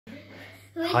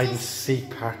Hide and seek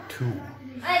part 2.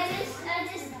 I just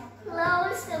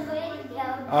closed the video.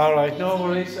 Alright, no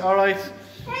worries. Alright. Hey,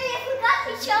 I forgot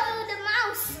to show you the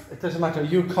mouse. It doesn't matter.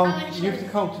 You count. You have to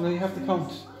count. No, you have to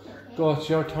count. Go, it's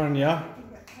your turn, yeah?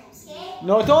 Okay.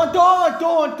 No, don't.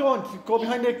 Go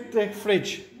behind the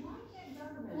fridge.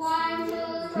 1, 2,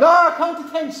 3. No, count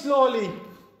to 10 slowly. 1,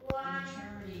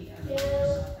 2,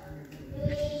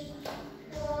 3,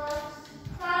 4,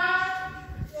 5,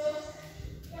 6,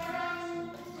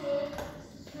 7, 8,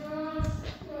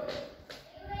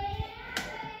 9,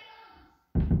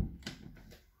 10.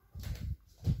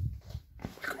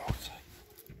 Go outside.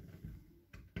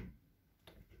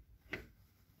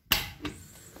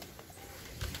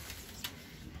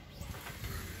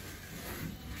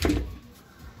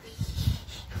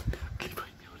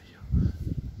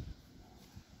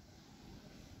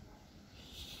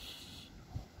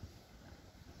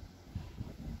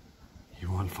 You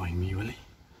won't find me, will he?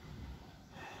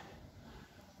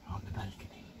 On the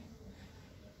balcony.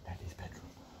 Daddy's bedroom.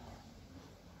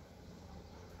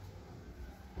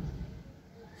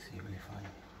 See, will he find me?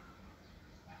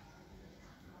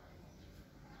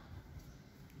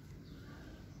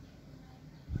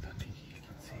 I don't think he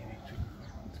can see me through the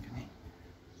curtains, can he?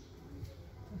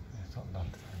 It's not all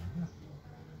the time, yeah.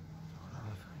 Not all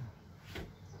the time.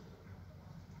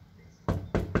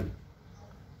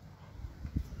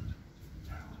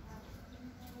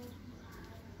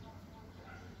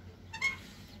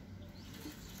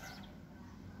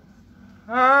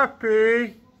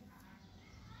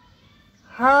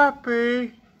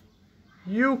 Happy,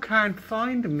 you can't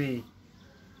find me.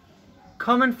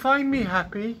 Come and find me,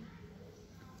 Happy.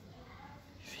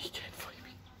 He can't find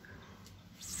me.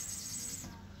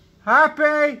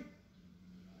 Happy,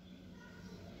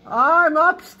 I'm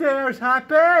upstairs,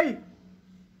 Happy.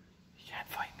 He can't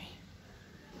find me.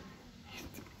 He's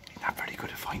not very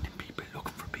good at finding people,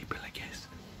 looking for people, I guess.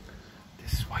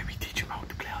 This is why we teach him how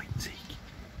to play hide and seek.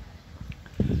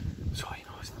 So he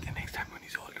knows the next time when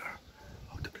he's older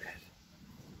how to play it.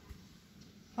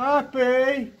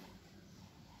 Happy!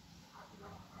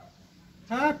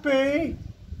 Happy!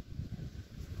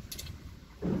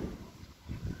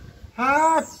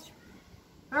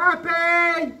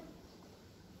 Happy!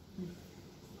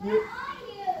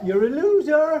 You're a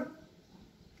loser! Are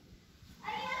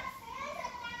you upstairs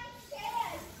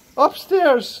or downstairs?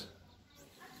 Upstairs!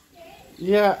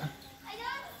 Yeah. I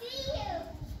don't see you.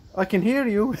 I can hear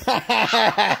you. There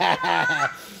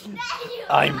you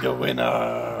I'm the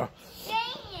winner. Dang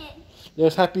it.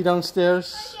 There's Happy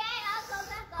downstairs. Okay, I'll go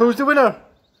back up. Who's the winner?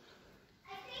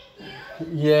 I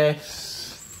think you. Yes.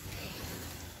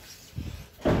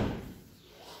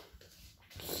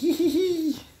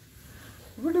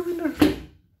 We're the winner.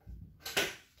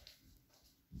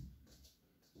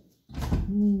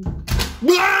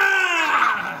 You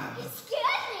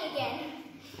scared me again.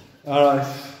 Alright.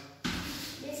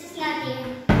 This is not the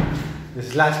end. This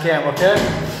is last game, okay?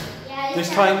 Yeah, This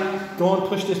time, don't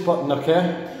push this button,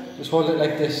 okay? Just hold it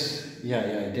like this. Yeah,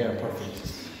 there,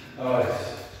 perfect. Alright.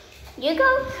 You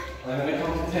go. I'm gonna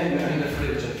count to 10 behind the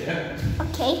fridge, okay?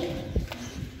 Okay.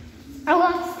 I'll go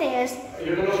upstairs.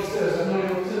 You're going upstairs, I'm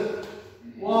going upstairs.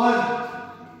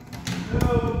 1,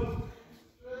 2.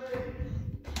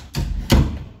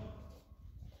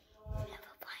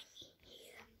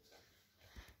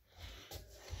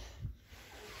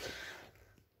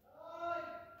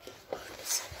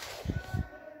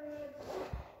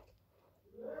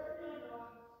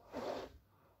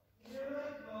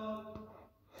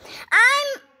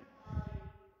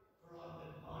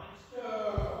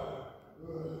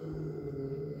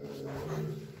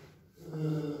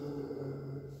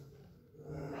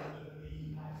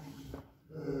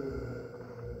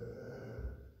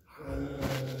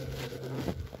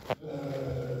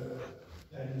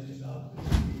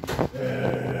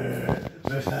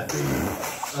 There's nothing.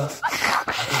 I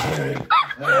can hear it.